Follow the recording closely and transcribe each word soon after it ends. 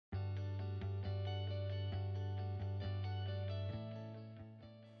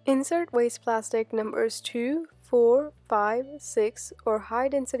Insert waste plastic numbers 2, 4, 5, 6 or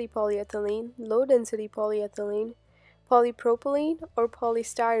high-density polyethylene, low-density polyethylene, polypropylene, or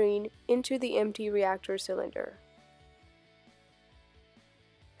polystyrene into the empty reactor cylinder.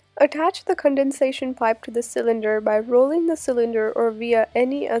 Attach the condensation pipe to the cylinder by rolling the cylinder or via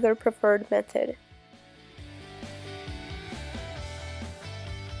any other preferred method.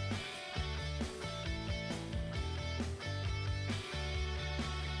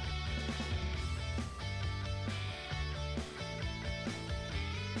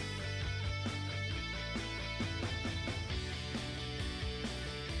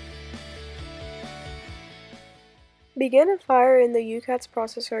 Begin a fire in the UKATS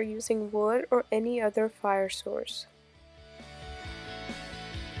processor using wood or any other fire source.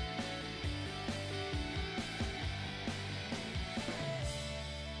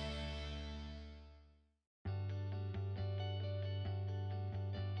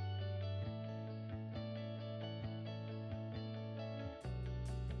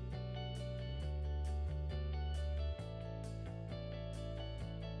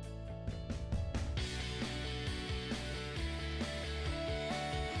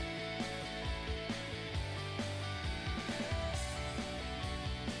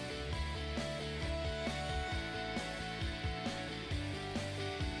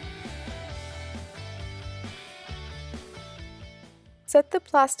 Set the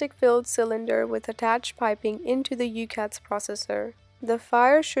plastic-filled cylinder with attached piping into the UKATS processor. The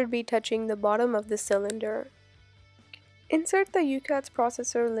fire should be touching the bottom of the cylinder. Insert the UKATS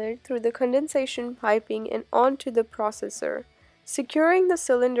processor lid through the condensation piping and onto the processor, securing the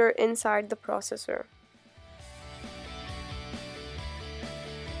cylinder inside the processor.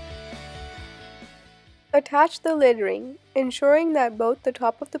 Attach the lid ring, ensuring that both the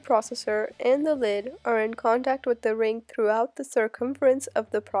top of the processor and the lid are in contact with the ring throughout the circumference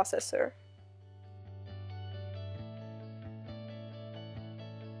of the processor.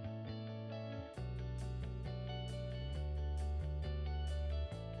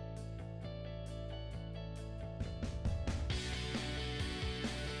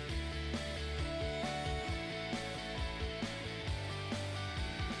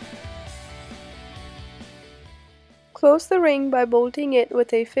 Close the ring by bolting it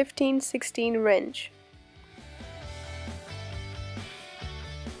with a 15/16 wrench.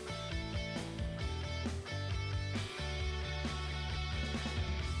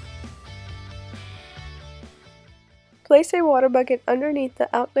 Place a water bucket underneath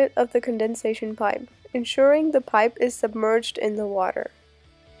the outlet of the condensation pipe, ensuring the pipe is submerged in the water.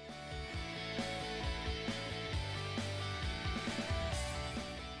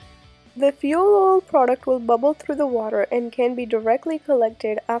 The fuel oil product will bubble through the water and can be directly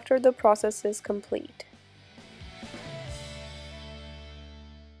collected after the process is complete.